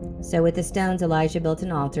 So with the stones Elijah built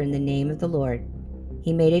an altar in the name of the Lord.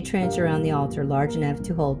 He made a trench around the altar large enough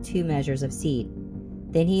to hold 2 measures of seed.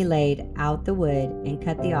 Then he laid out the wood and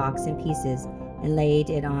cut the ox in pieces and laid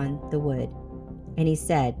it on the wood. And he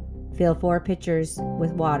said, "Fill 4 pitchers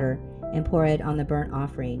with water and pour it on the burnt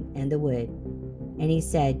offering and the wood. And he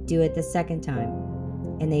said, Do it the second time.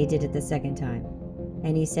 And they did it the second time.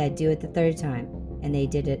 And he said, Do it the third time. And they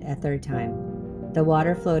did it a third time. The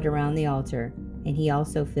water flowed around the altar, and he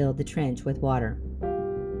also filled the trench with water.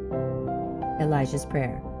 Elijah's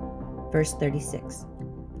prayer. Verse 36.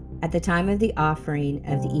 At the time of the offering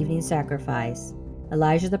of the evening sacrifice,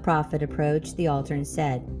 Elijah the prophet approached the altar and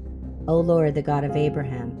said, O Lord, the God of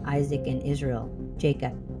Abraham, Isaac, and Israel,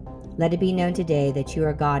 Jacob, let it be known today that you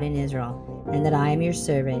are God in Israel, and that I am your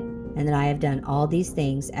servant, and that I have done all these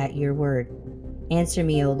things at your word. Answer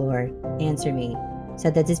me, O Lord, answer me, so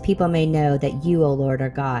that this people may know that you, O Lord, are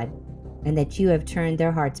God, and that you have turned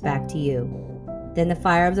their hearts back to you. Then the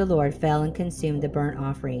fire of the Lord fell and consumed the burnt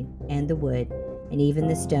offering, and the wood, and even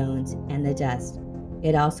the stones and the dust.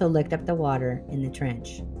 It also licked up the water in the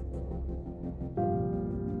trench.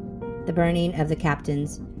 The burning of the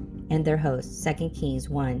captains and their hosts, 2 Kings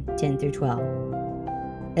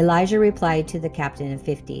 1:10-12. Elijah replied to the captain of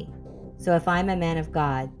 50, So if I am a man of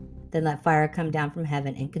God, then let fire come down from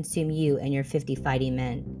heaven and consume you and your 50 fighting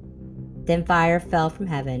men. Then fire fell from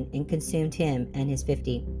heaven and consumed him and his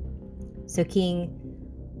 50. So King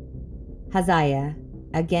Hazael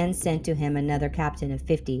again sent to him another captain of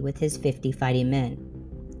 50 with his 50 fighting men.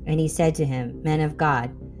 And he said to him, Men of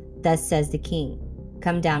God, thus says the king,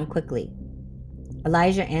 come down quickly.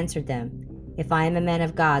 Elijah answered them, If I am a man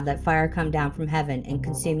of God, let fire come down from heaven and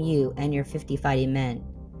consume you and your 50 fighting men.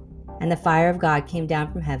 And the fire of God came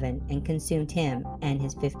down from heaven and consumed him and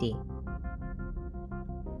his 50.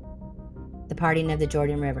 The parting of the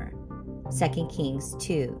Jordan River, 2 Kings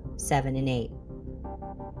 2:7-8.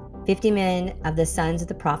 50 men of the sons of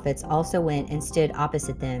the prophets also went and stood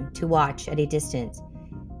opposite them to watch at a distance,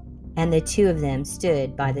 and the 2 of them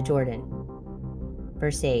stood by the Jordan.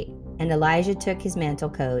 Verse 8. And Elijah took his mantle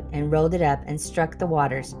coat and rolled it up and struck the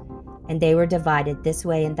waters, and they were divided this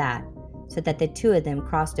way and that, so that the 2 of them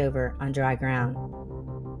crossed over on dry ground.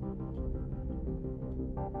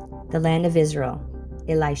 The land of Israel,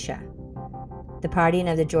 Elisha. The parting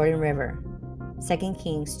of the Jordan River, 2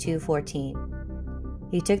 Kings 2:14.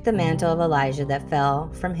 He took the mantle of Elijah that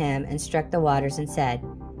fell from him and struck the waters and said,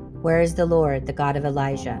 Where is the Lord, the God of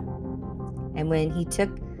Elijah? And when he took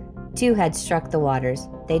 2 had struck the waters,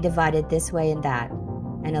 they divided this way and that,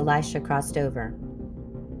 and Elisha crossed over.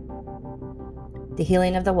 The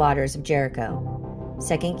healing of the waters of Jericho,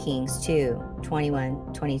 2 Kings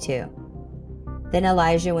 2:21-22. Then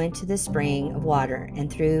Elijah went to the spring of water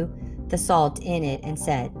and threw the salt in it and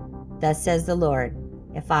said, Thus says the Lord,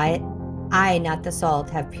 If I, not the salt,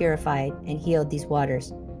 have purified and healed these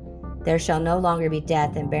waters, there shall no longer be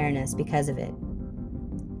death and barrenness because of it.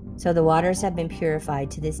 So the waters have been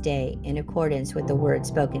purified to this day in accordance with the word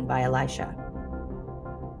spoken by Elisha.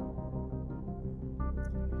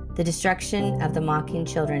 The destruction of the mocking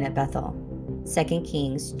children at Bethel, 2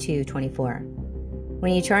 Kings 2:24.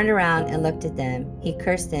 When he turned around and looked at them, he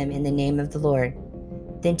cursed them in the name of the Lord.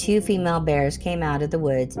 Then 2 female bears came out of the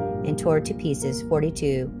woods and tore to pieces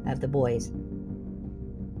 42 of the boys.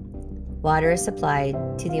 Water is supplied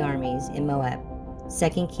to the armies in Moab,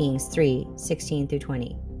 2 Kings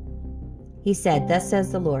 3:16-20. He said, Thus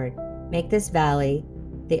says the Lord, Make this valley,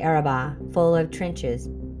 the Arabah, full of trenches.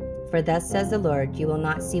 For thus says the Lord, You will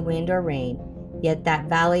not see wind or rain, yet that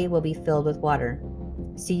valley will be filled with water.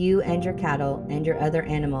 So you and your cattle and your other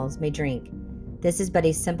animals may drink. This is but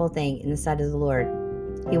a simple thing in the sight of the Lord.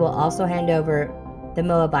 He will also hand over the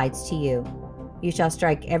Moabites to you. You shall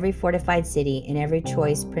strike every fortified city and every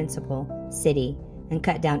choice principal city, and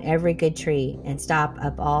cut down every good tree, and stop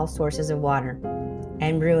up all sources of water,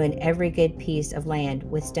 and ruin every good piece of land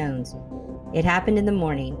with stones. It happened in the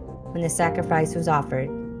morning, when the sacrifice was offered,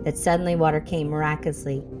 that suddenly water came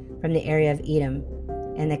miraculously from the area of Edom,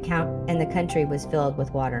 and the country was filled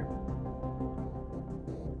with water.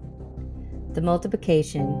 The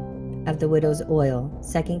multiplication of the widow's oil,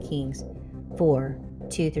 2 Kings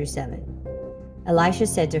 4:2-7. Elisha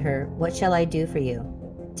said to her, What shall I do for you?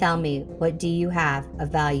 Tell me, what do you have of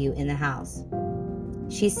value in the house?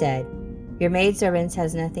 She said, Your maidservant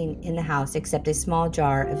has nothing in the house except a small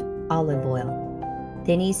jar of olive oil.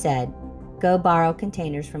 Then he said, Go borrow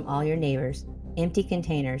containers from all your neighbors, empty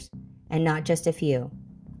containers, and not just a few.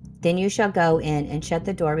 Then you shall go in and shut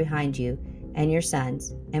the door behind you and your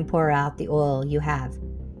sons, and pour out the oil you have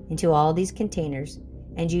into all these containers,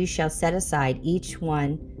 and you shall set aside each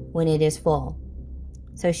one when it is full.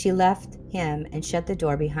 So she left him and shut the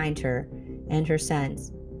door behind her and her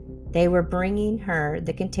sons. They were bringing her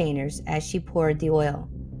the containers as she poured the oil.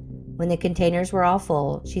 When the containers were all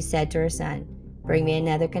full, she said to her son, Bring me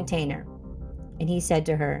another container. And he said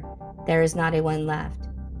to her, There is not a one left.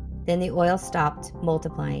 Then the oil stopped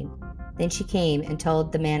multiplying. Then she came and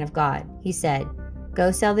told the man of God. He said,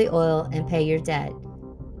 "Go sell the oil and pay your debt,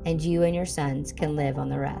 and you and your sons can live on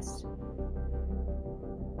the rest."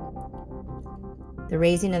 The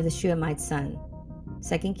raising of the Shunammite's son.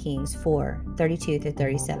 2 Kings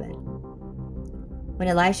 4:32-37. When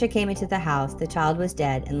Elisha came into the house, the child was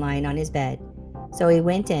dead and lying on his bed. So he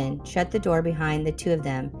went in, shut the door behind the two of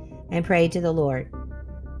them, and prayed to the Lord.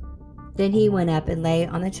 Then he went up and lay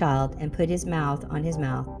on the child and put his mouth on his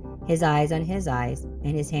mouth, his eyes on his eyes,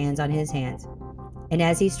 and his hands on his hands. And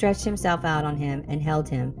as he stretched himself out on him and held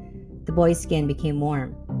him, the boy's skin became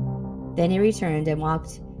warm. Then he returned and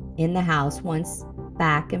walked in the house once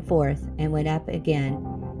back and forth, and went up again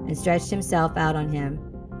and stretched himself out on him.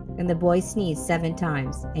 And the boy sneezed 7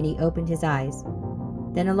 times, and he opened his eyes.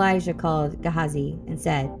 Then Elijah called Gehazi and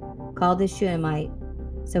said, "Call the Shunammite."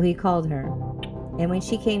 So he called her. And when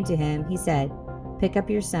she came to him, he said, "Pick up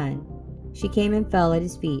your son." She came and fell at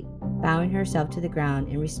his feet, bowing herself to the ground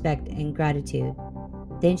in respect and gratitude.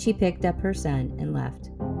 Then she picked up her son and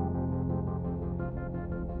left.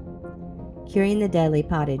 Curing the deadly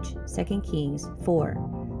pottage. 2 Kings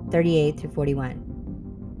 4:38-41.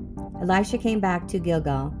 Elisha came back to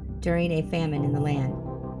Gilgal during a famine in the land.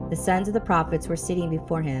 The sons of the prophets were sitting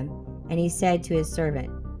before him, and he said to his servant,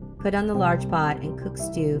 "Put on the large pot and cook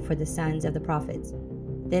stew for the sons of the prophets."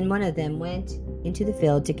 Then one of them went into the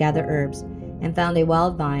field to gather herbs, and found a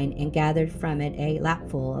wild vine, and gathered from it a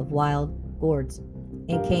lapful of wild gourds,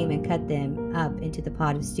 and came and cut them up into the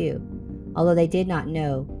pot of stew, although they did not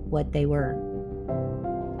know what they were.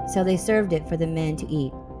 So they served it for the men to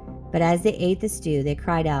eat. But as they ate the stew, they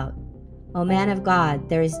cried out, "O man of God,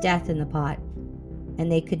 there is death in the pot."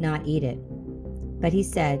 And they could not eat it. But he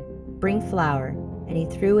said, "Bring flour." And he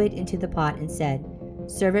threw it into the pot and said,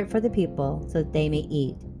 "Serve it for the people, so that they may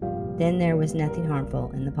eat." Then there was nothing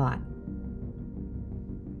harmful in the pot.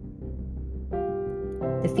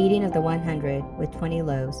 The feeding of the 100 with 20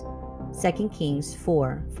 loaves. 2 Kings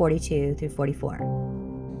 4:42-44.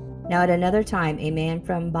 Now at another time a man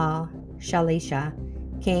from Baal Shalisha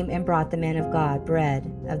came and brought the man of God bread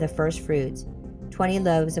of the first fruits, 20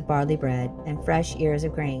 loaves of barley bread, and fresh ears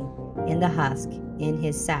of grain in the husk in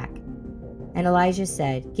his sack. And Elijah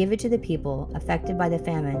said, "Give it to the people affected by the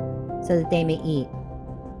famine, so that they may eat."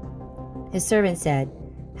 His servant said,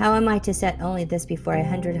 "How am I to set only this before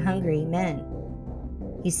 100 hungry men?"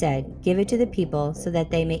 He said, "Give it to the people, so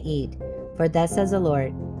that they may eat. For thus says the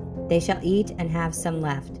Lord, they shall eat and have some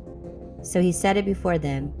left." So he set it before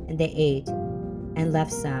them, and they ate, and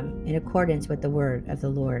left some, in accordance with the word of the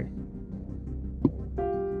Lord.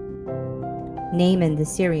 Naaman the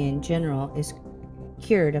Syrian general is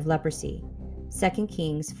cured of leprosy. 2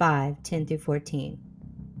 Kings 5:10-14.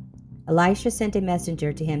 Elisha sent a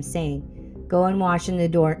messenger to him, saying, "Go and wash in the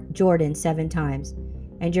Jordan 7 times,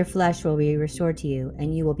 and your flesh will be restored to you,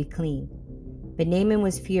 and you will be clean." But Naaman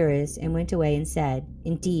was furious and went away and said,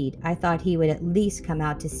 "Indeed, I thought he would at least come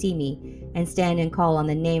out to see me and stand and call on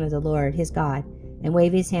the name of the Lord his God, and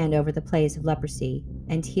wave his hand over the place of leprosy,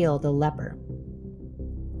 and heal the leper.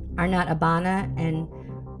 Are not Abana and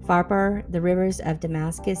Pharpar, the rivers of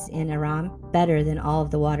Damascus in Aram, better than all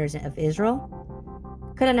of the waters of Israel?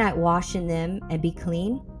 Could I not wash in them and be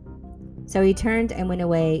clean?" So he turned and went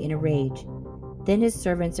away in a rage. Then his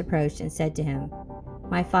servants approached and said to him,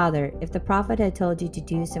 "My father, if the prophet had told you to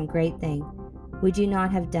do some great thing, would you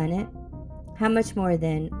not have done it? How much more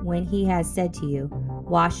then when he has said to you,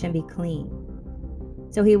 'Wash and be clean'?"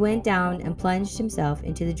 So he went down and plunged himself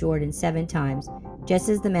into the Jordan 7 times, just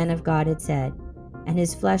as the man of God had said, and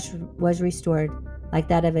his flesh was restored like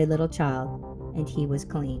that of a little child, and he was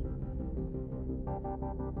clean.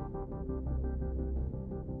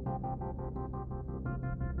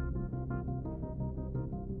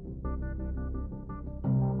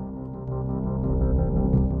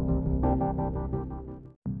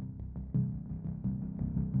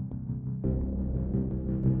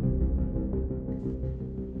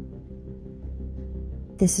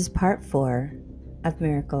 This is part 4 of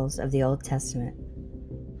Miracles of the Old Testament.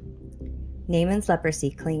 Naaman's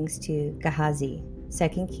leprosy clings to Gehazi,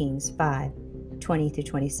 2 Kings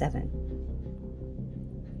 5:20-27.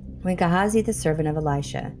 When Gehazi, the servant of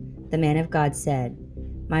Elisha, the man of God, said,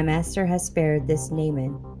 "My master has spared this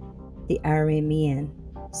Naaman, the Aramean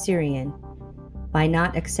Syrian, by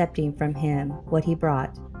not accepting from him what he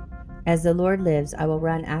brought. As the Lord lives, I will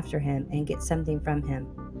run after him and get something from him."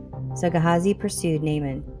 So Gehazi pursued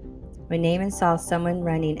Naaman. When Naaman saw someone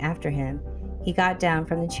running after him, he got down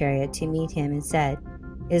from the chariot to meet him and said,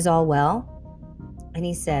 "Is all well?" And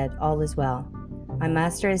he said, "All is well. My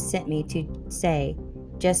master has sent me to say,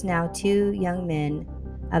 just now 2 young men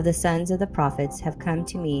of the sons of the prophets have come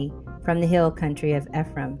to me from the hill country of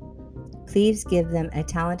Ephraim. Please give them a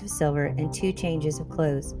talent of silver and 2 changes of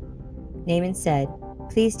clothes. Naaman said,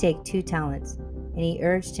 Please take 2 talents. And he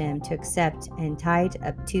urged him to accept, and tied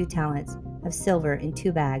up 2 talents of silver in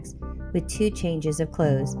 2 bags with 2 changes of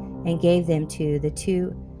clothes, and gave them to the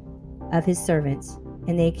 2 of his servants,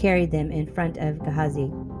 and they carried them in front of Gehazi.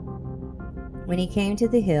 When he came to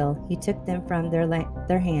the hill, he took them from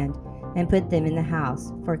their hand and put them in the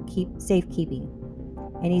house for safekeeping.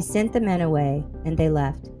 And he sent the men away, and they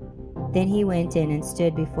left. Then he went in and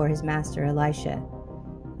stood before his master Elisha.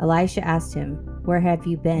 Elisha asked him, Where have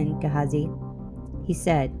you been, Gehazi? He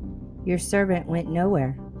said, Your servant went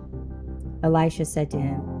nowhere. Elisha said to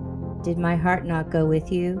him, Did my heart not go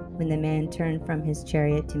with you when the man turned from his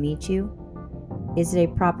chariot to meet you? Is it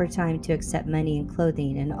a proper time to accept money and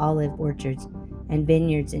clothing and olive orchards and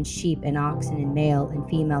vineyards and sheep and oxen and male and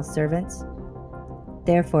female servants?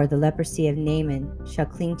 Therefore the leprosy of Naaman shall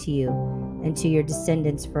cling to you and to your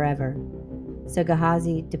descendants forever. So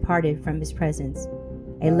Gehazi departed from his presence,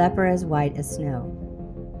 a leper as white as snow.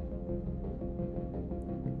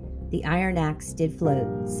 The iron axe did float,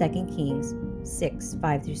 2 Kings 6,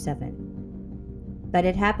 5-7. But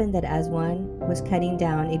it happened that as one was cutting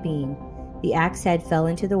down a beam, the axe head fell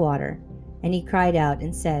into the water, and he cried out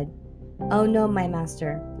and said, Oh no, my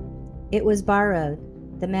master! It was borrowed.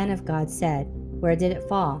 The man of God said, Where did it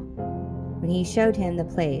fall? When he showed him the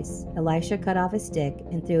place, Elisha cut off a stick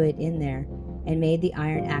and threw it in there, and made the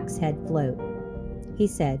iron axe head float. He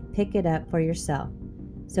said, Pick it up for yourself.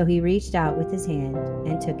 So he reached out with his hand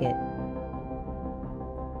and took it.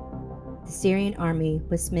 The Syrian army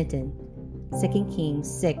was smitten. 2 Kings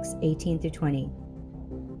 6, 18-20.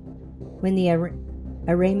 When the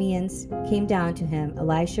Arameans came down to him,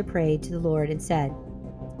 Elisha prayed to the Lord and said,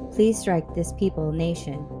 Please strike this people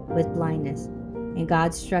nation with blindness. And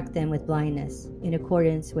God struck them with blindness, in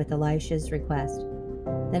accordance with Elisha's request.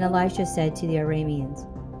 Then Elisha said to the Arameans,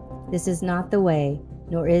 This is not the way,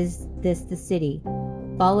 nor is this the city.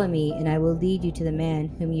 Follow me, and I will lead you to the man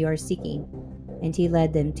whom you are seeking. And he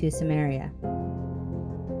led them to Samaria.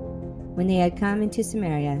 When they had come into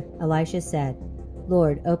Samaria, Elisha said,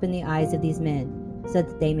 Lord, open the eyes of these men, so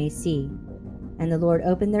that they may see. And the Lord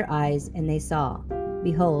opened their eyes, and they saw.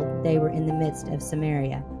 Behold, they were in the midst of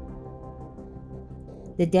Samaria.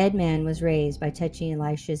 The dead man was raised by touching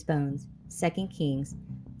Elisha's bones. 2 Kings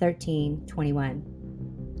 13:21.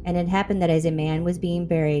 And it happened that as a man was being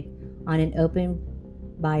buried on an open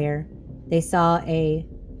bier, they saw a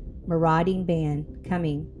marauding band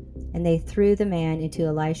coming, and they threw the man into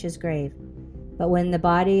Elisha's grave. But when the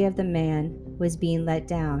body of the man was being let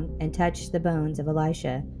down and touched the bones of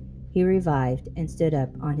Elisha, he revived and stood up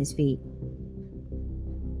on his feet.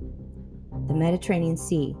 The Mediterranean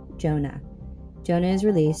Sea, Jonah. Jonah is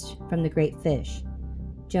released from the great fish.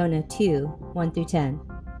 Jonah 2, 1-10.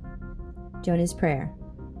 Jonah's prayer.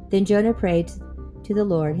 Then Jonah prayed to the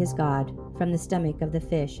Lord his God from the stomach of the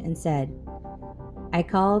fish and said, I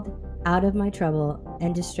called out of my trouble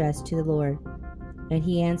and distress to the Lord, and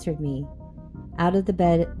he answered me. Out of the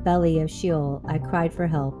belly of Sheol I cried for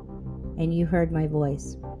help, and you heard my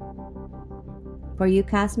voice. For you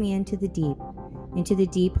cast me into the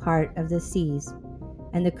deep heart of the seas,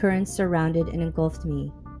 and the currents surrounded and engulfed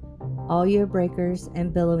me. All your breakers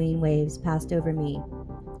and billowing waves passed over me.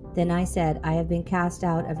 Then I said, I have been cast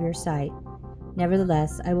out of your sight.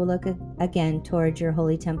 Nevertheless, I will look again toward your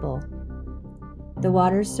holy temple. The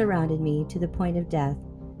waters surrounded me to the point of death.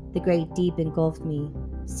 The great deep engulfed me.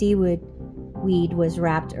 Seaweed was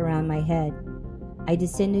wrapped around my head. I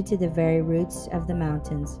descended to the very roots of the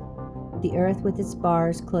mountains. The earth with its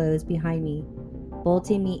bars closed behind me,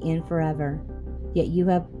 bolting me in forever. Yet you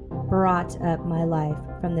have brought up my life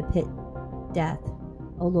from the pit death,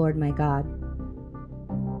 O Lord my God.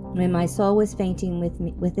 When my soul was fainting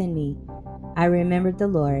within me, I remembered the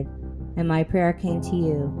Lord, and my prayer came to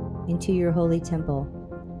you, into your holy temple.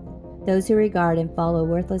 Those who regard and follow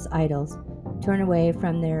worthless idols turn away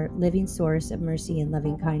from their living source of mercy and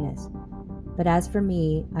loving kindness. But as for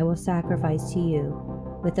me, I will sacrifice to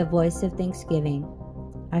you with a voice of thanksgiving.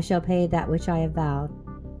 I shall pay that which I have vowed.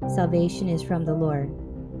 Salvation is from the Lord.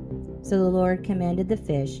 So the Lord commanded the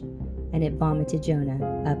fish, and it vomited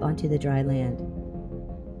Jonah up onto the dry land.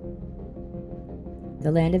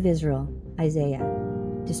 The land of Israel, Isaiah.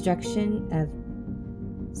 Destruction of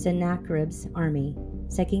Sennacherib's army,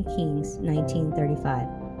 2 Kings 19:35.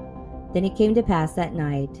 Then it came to pass that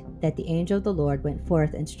night that the angel of the Lord went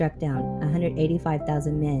forth and struck down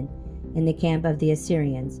 185,000 men in the camp of the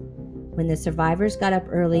Assyrians. When the survivors got up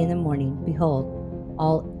early in the morning, behold,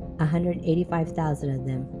 all 185,000 of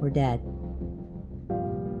them were dead.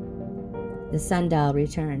 The sundial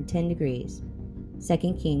returned 10 degrees. 2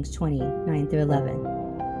 Kings 20, 9 through 11.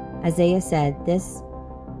 Isaiah said, "This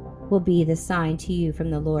will be the sign to you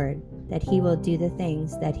from the Lord, that he will do the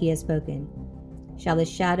things that he has spoken. Shall the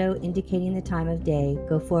shadow indicating the time of day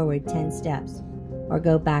go forward 10 steps, or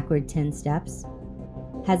go backward 10 steps?"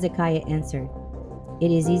 Hezekiah answered,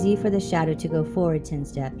 "It is easy for the shadow to go forward 10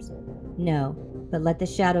 steps. No, but let the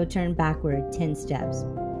shadow turn backward 10 steps.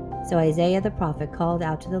 So Isaiah the prophet called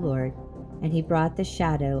out to the Lord, and he brought the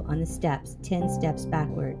shadow on the steps 10 steps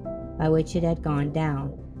backward, by which it had gone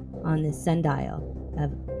down on the sundial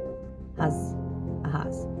of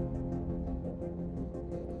Ahaz.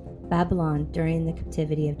 Babylon during the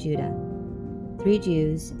captivity of Judah. 3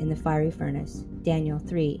 Jews in the fiery furnace. Daniel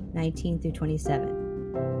 3, 19 through 27.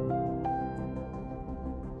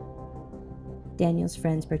 Daniel's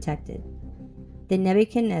friends protected. Then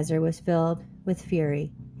Nebuchadnezzar was filled with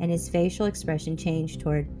fury, and his facial expression changed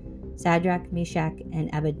toward Shadrach, Meshach, and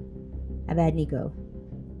Abednego.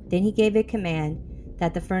 Then he gave a command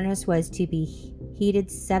that the furnace was to be heated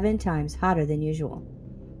 7 times hotter than usual.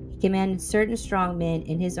 He commanded certain strong men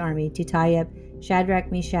in his army to tie up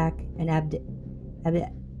Shadrach, Meshach, and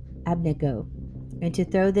Abednego, and to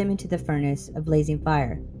throw them into the furnace of blazing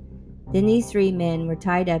fire. Then these 3 men were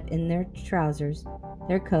tied up in their trousers,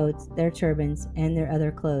 their coats, their turbans, and their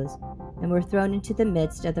other clothes, and were thrown into the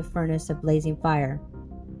midst of the furnace of blazing fire.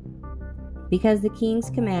 Because the king's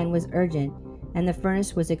command was urgent, and the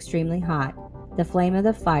furnace was extremely hot, the flame of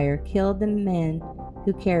the fire killed the men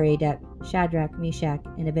who carried up Shadrach, Meshach,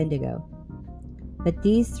 and Abednego. But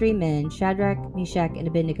these 3 men, Shadrach, Meshach, and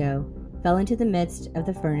Abednego, fell into the midst of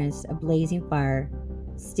the furnace of blazing fire,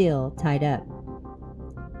 still tied up.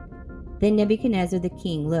 Then Nebuchadnezzar the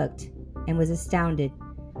king looked and was astounded,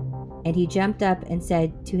 and he jumped up and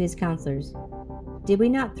said to his counselors, "Did we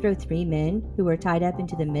not throw 3 men who were tied up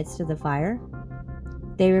into the midst of the fire?"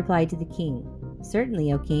 They replied to the king,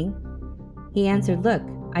 "Certainly, O king." He answered, "Look,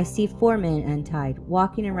 I see 4 men untied,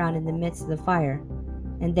 walking around in the midst of the fire,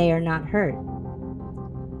 and they are not hurt.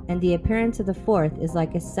 And the appearance of the 4th is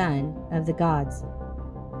like a son of the gods."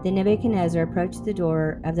 Then Nebuchadnezzar approached the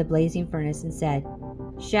door of the blazing furnace and said,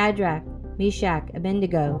 "Shadrach, Meshach,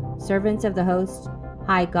 Abednego, servants of the host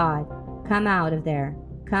high God, come out of there,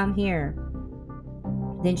 come here."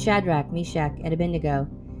 Then Shadrach, Meshach, and Abednego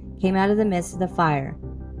came out of the midst of the fire.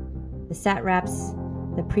 The satraps,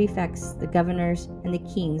 the prefects, the governors, and the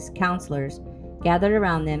king's counselors gathered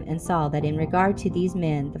around them and saw that in regard to these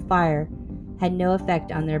men the fire had no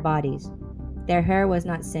effect on their bodies. Their hair was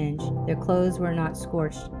not singed, their clothes were not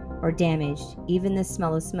scorched or damaged, even the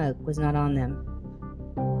smell of smoke was not on them.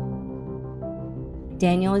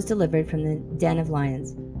 Daniel is delivered from the den of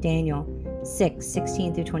lions. Daniel 6,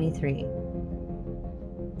 16 through 23.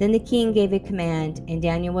 Then the king gave a command, and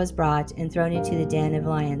Daniel was brought and thrown into the den of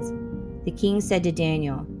lions. The king said to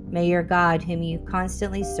Daniel, "May your God, whom you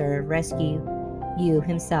constantly serve, rescue you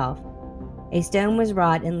himself." A stone was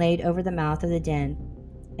wrought and laid over the mouth of the den,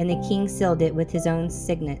 and the king sealed it with his own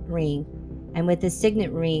signet ring and with the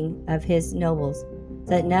signet ring of his nobles, so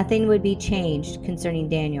that nothing would be changed concerning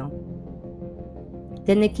Daniel.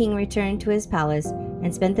 Then the king returned to his palace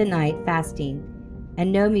and spent the night fasting,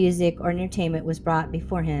 and no music or entertainment was brought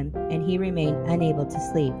before him, and he remained unable to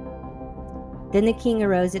sleep. Then the king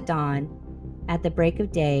arose at dawn, at the break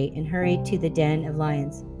of day, and hurried to the den of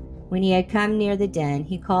lions. When he had come near the den,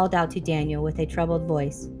 he called out to Daniel with a troubled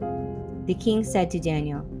voice. The king said to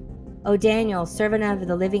Daniel, "O Daniel, servant of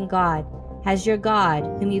the living God, has your God,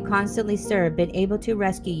 whom you constantly serve, been able to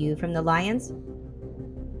rescue you from the lions?"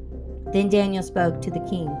 Then Daniel spoke to the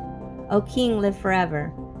king, "O king, live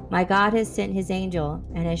forever. My God has sent his angel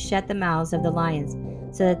and has shut the mouths of the lions,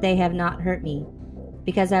 so that they have not hurt me,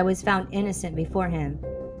 because I was found innocent before him.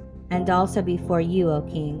 And also before you, O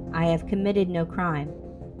king, I have committed no crime."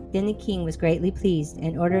 Then the king was greatly pleased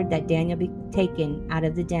and ordered that Daniel be taken out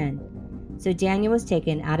of the den. So Daniel was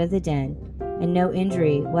taken out of the den, and no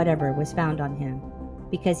injury whatever was found on him,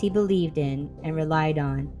 because he believed in and relied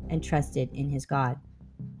on and trusted in his God.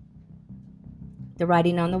 The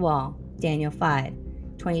writing on the wall, Daniel 5,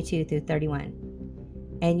 22 through 31.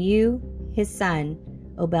 And you, his son,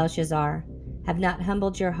 O Belshazzar, have not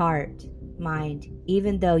humbled your mind,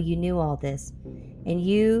 even though you knew all this, and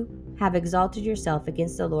you have exalted yourself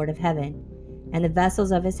against the Lord of heaven, and the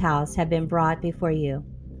vessels of his house have been brought before you.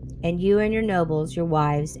 And you and your nobles, your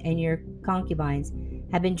wives, and your concubines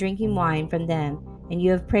have been drinking wine from them, and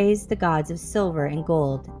you have praised the gods of silver and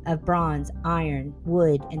gold, of bronze, iron,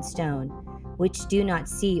 wood, and stone, which do not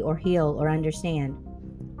see or heal or understand.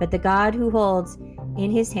 But the God who holds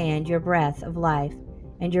in his hand your breath of life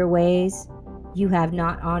and your ways you have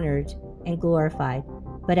not honored, and glorified,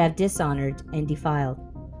 but have dishonored and defiled.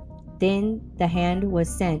 Then the hand was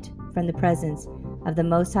sent from the presence of the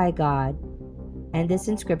Most High God, and this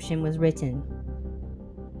inscription was written.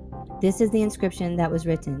 This is the inscription that was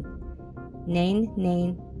written: Nain,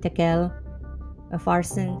 Nain, Tekel,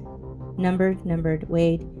 Upharsin, numbered,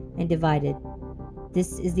 weighed, and divided.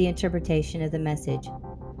 This is the interpretation of the message.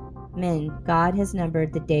 Men, God has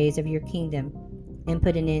numbered the days of your kingdom and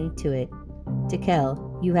put an end to it.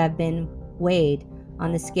 Tekel, you have been weighed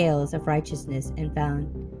on the scales of righteousness and found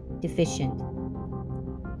deficient.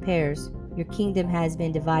 Peres, your kingdom has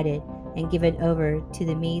been divided and given over to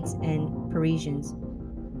the Medes and Persians.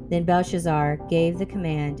 Then Belshazzar gave the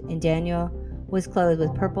command, and Daniel was clothed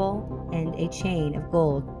with purple, and a chain of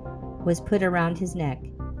gold was put around his neck,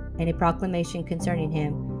 and a proclamation concerning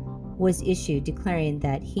him was issued, declaring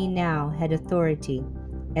that he now had authority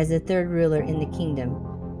as the third ruler in the kingdom.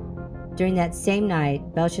 During that same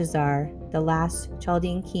night, Belshazzar, the last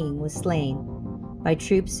Chaldean king, was slain by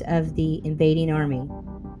troops of the invading army.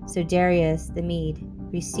 So Darius the Mede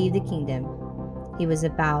received the kingdom. He was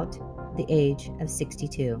about the age of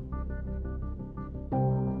 62.